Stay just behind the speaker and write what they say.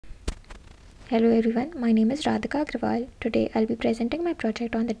Hello everyone, my name is Radhika Agrawal. Today I'll be presenting my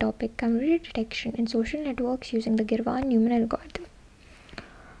project on the topic community detection in social networks using the Girvan Newman algorithm.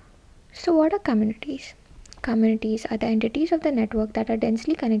 So what are communities? Communities are the entities of the network that are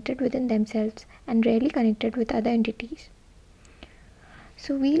densely connected within themselves and rarely connected with other entities.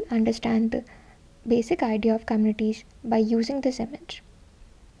 So we'll understand the basic idea of communities by using this image.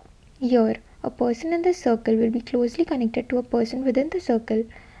 Here, a person in this circle will be closely connected to a person within the circle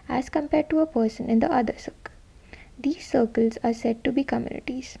as compared to a person in the other circle. These circles are said to be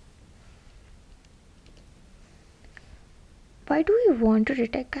communities. Why do we want to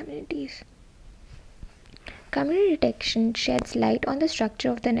detect communities? Community detection sheds light on the structure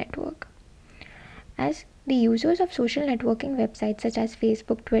of the network. As the users of social networking websites such as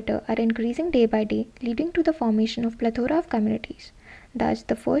Facebook, Twitter are increasing day by day, leading to the formation of plethora of communities. Thus,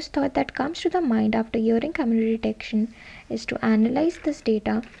 the first thought that comes to the mind after hearing community detection is to analyze this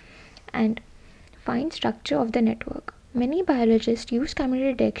data and find structure of the network. Many biologists use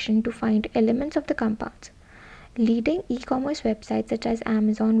community detection to find elements of the compounds. Leading e-commerce websites such as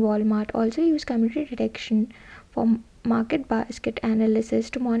Amazon, Walmart also use community detection for market basket analysis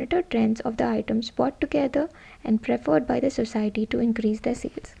to monitor trends of the items bought together and preferred by the society to increase their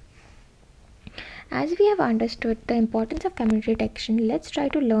sales. As we have understood the importance of community detection, let's try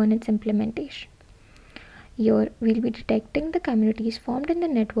to learn its implementation. Here, we'll be detecting the communities formed in the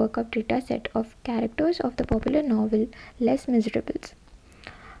network of dataset of characters of the popular novel Les Miserables.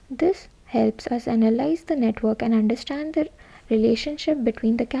 This helps us analyze the network and understand the relationship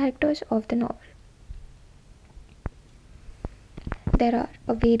between the characters of the novel. There are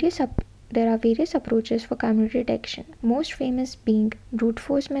various approaches for community detection, most famous being brute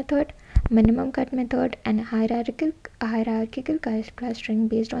force method, minimum cut method, and hierarchical clustering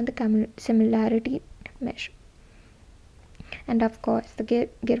based on the similarity measure. And of course, the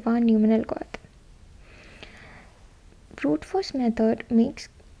Girvan Newman algorithm. Brute force method makes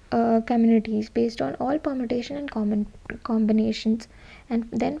communities based on all permutation and combinations and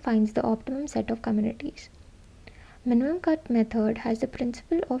then finds the optimum set of communities. Minimum cut method has the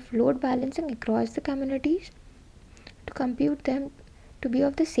principle of load balancing across the communities to compute them to be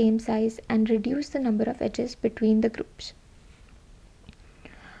of the same size and reduce the number of edges between the groups.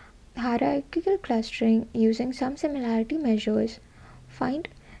 Hierarchical clustering using some similarity measures find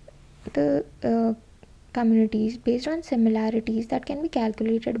the communities based on similarities that can be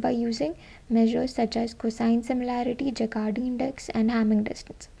calculated by using measures such as cosine similarity, Jaccard index, and Hamming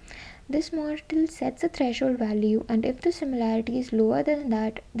distance. This model sets a threshold value, and if the similarity is lower than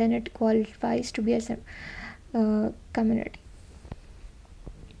that, then it qualifies to be a community.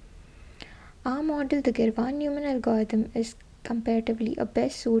 Our model, the Girvan-Newman algorithm, is comparatively a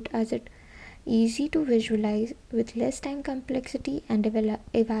best suit as it easy to visualize with less time complexity and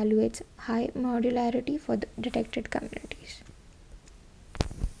evaluates high modularity for the detected communities.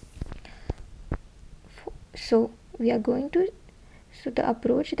 So the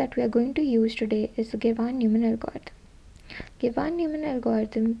approach that we are going to use today is the Girvan-Newman algorithm. Girvan-Newman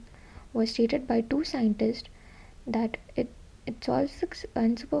algorithm was stated by two scientists that it solves the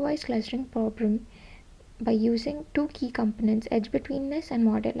unsupervised clustering problem by using two key components, edge betweenness and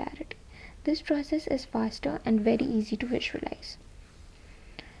modularity. This process is faster and very easy to visualize.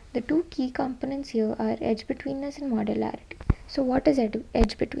 The two key components here are edge betweenness and modularity. So what is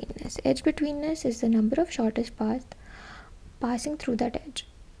edge betweenness? Edge betweenness is the number of shortest paths passing through that edge.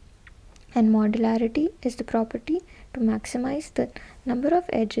 And modularity is the property to maximize the number of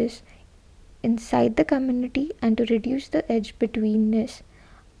edges inside the community and to reduce the edges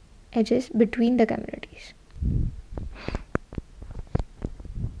between the communities.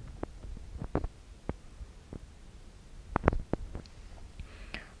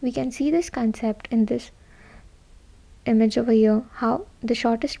 We can see this concept in this image over here, how the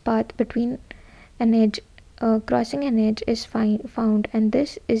shortest path between an edge crossing an edge is found, and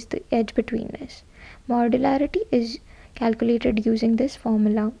this is the edge betweenness. Modularity is calculated using this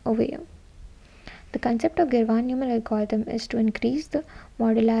formula over here. The concept of Girvan-Newman algorithm is to increase the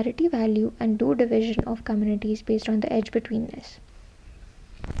modularity value and do division of communities based on the edge betweenness.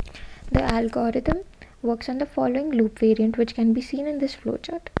 The algorithm works on the following loop variant, which can be seen in this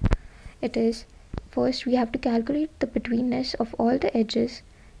flowchart. It is, first we have to calculate the betweenness of all the edges,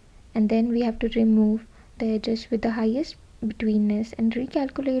 and then we have to remove the edges with the highest betweenness and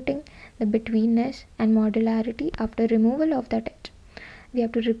recalculating the betweenness and modularity after removal of that edge. We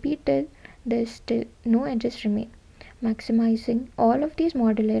have to repeat this till no edges remain. Maximizing all of these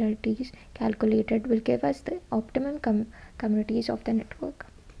modularities calculated will give us the optimum communities of the network.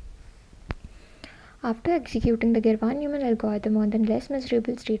 After executing the Girvan-Newman algorithm on the less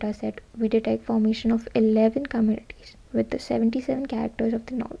mesurables dataset, we detect formation of 11 communities with the 77 characters of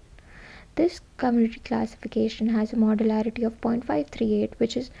the novel. This community classification has a modularity of 0.538,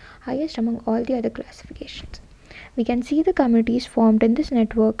 which is highest among all the other classifications. We can see the communities formed in this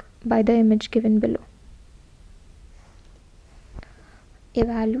network by the image given below.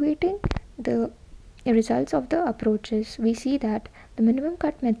 Evaluating the results of the approaches, we see that the minimum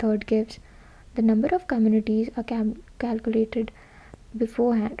cut method gives the number of communities are calculated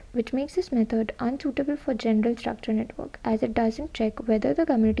beforehand, which makes this method unsuitable for general structure network, as it doesn't check whether the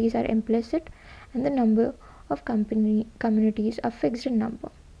communities are implicit and the number of communities are fixed in number.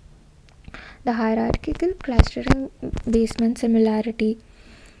 The hierarchical clustering basement similarity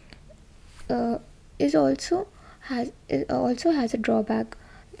is also has a drawback,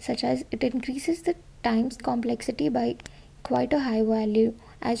 such as it increases the times complexity by quite a high value,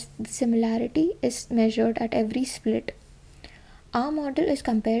 as the similarity is measured at every split. Our model is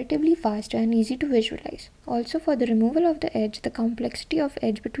comparatively faster and easy to visualize. Also, for the removal of the edge, the complexity of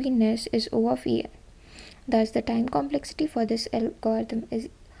edge betweenness is O of En. Thus, the time complexity for this algorithm is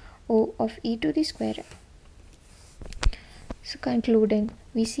O of e to the square n. So, concluding,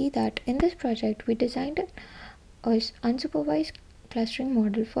 we see that in this project we designed an unsupervised clustering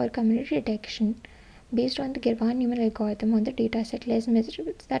model for community detection based on the Girvan-Newman algorithm on the dataset less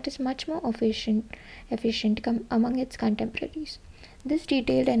mesurables, that is much more efficient among its contemporaries. This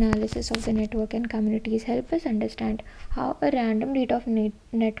detailed analysis of the network and communities help us understand how a random data of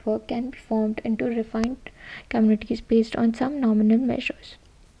network can be formed into refined communities based on some nominal measures.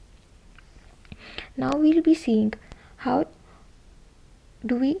 Now we'll be seeing how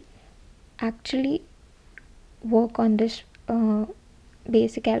do we actually work on this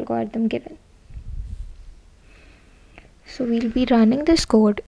basic algorithm given. So we'll be running this code